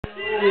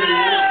What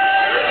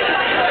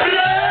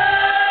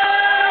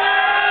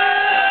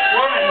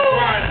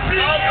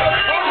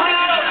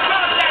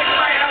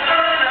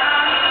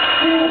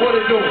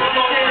it doing?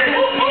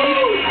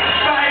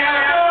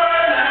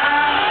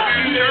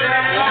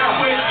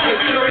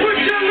 Put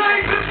your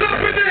license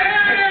up in the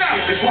air!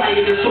 It's why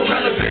it is so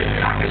relevant.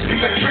 I can speak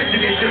like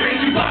president. There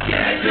ain't you about to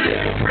exit it.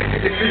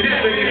 President is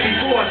evident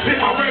before I spit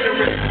my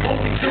rhetoric.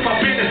 Only to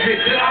my benefit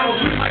that I don't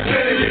switch like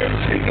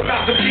benefit. Think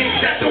about the things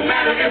that don't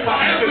matter if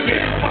I ever get.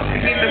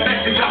 Fucking in the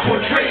message I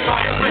portray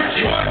my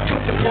impression.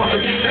 Touch upon the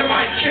things that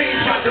might change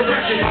my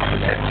direction. My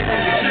perception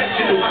is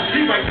exceptional. I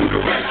see right through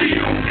the rest of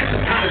you.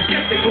 I'm kind of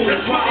skeptical.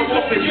 That's why I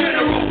walk in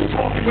general.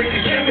 Talking with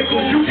the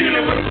chemicals. You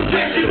dealing with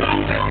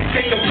professional.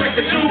 Everything I'm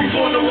pressing to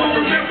before no one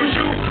remembers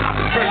you.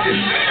 I'm precious.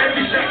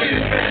 Every second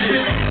is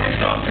precious. It's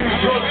all too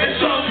drugs.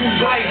 It's all too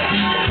life.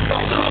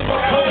 Don't love my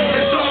home.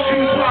 It's all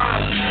too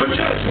wise. But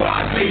just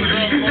wisely.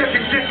 Cause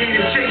every second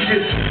it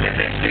changes. And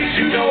next thing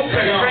you know,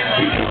 best friends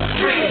become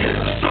strangers.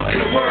 Stuck in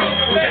the world.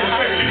 Best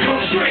friends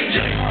become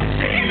strangers.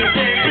 Taking the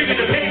pain, bringing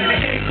the pain, and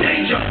it ain't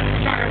danger.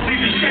 Trying to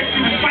leave the stress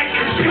through the fight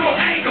and it's pure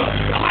anger.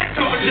 I like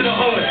coming to the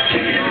hood.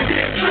 Kicking in the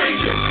damn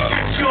stranger.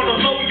 Got you on the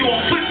low, you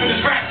on flip with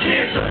this rap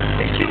cancer.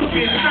 It kills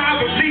me inside,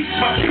 releases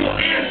my pure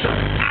answer.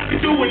 I've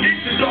been doing this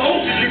since the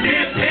oldest and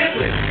damn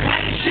pamphlet.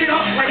 Lighting shit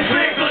up like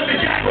flare guns and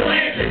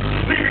jack-o'-lanterns.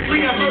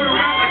 Lyrically, I murder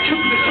around like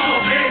Cupid and Saul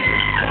Manson.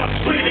 I'm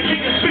splitting the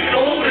king and spitting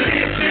all over the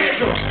damn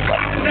stanza.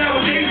 I can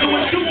nowadays know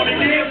what's doing the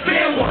damn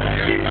fair one.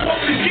 Keep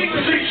walking the king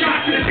with 6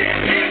 shots in the damn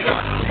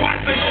handgun.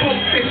 Watch they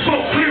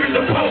smoke clear as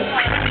the pope.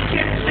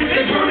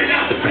 They burning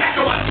out the back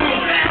of my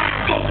throat.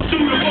 Focus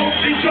through the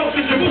boats and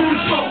jokers and blue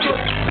smokers.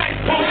 Nice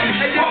potions,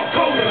 they all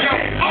colder.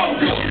 Oh,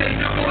 this shit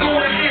ain't never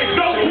going ahead.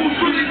 No, who's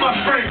really my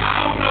friend?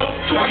 I don't know,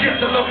 so I guess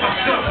I love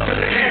myself to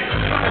the end.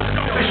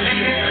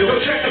 Yo,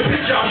 check the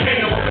picture I'm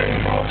painting.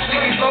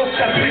 These folks,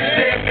 that bitch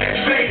damn man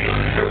faded.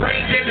 The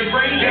rain didn't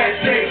rain that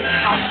day.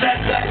 I sat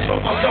back and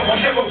told myself I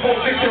never fall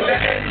victim to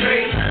NJ.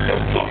 The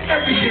fuck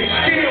everything,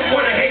 still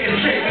what I hate to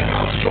say.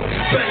 I'm strong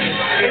and banging,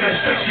 and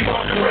especially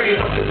on the rain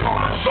of the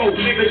heart. So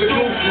niggas do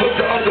look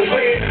the other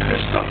way.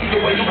 They're stuck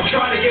either way. I'm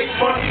trying to get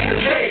money in the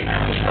day.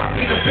 I'm stop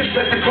being a bitch,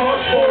 let the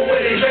cars fall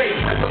where they lay.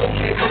 Let the old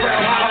kids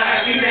around, holler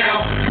at me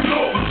now. You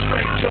know I'm a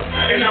stranger,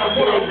 and I'm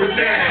world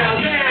renowned.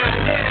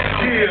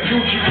 Yeah,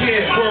 UGP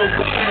is world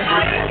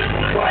renowned.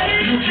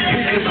 UGP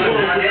is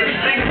world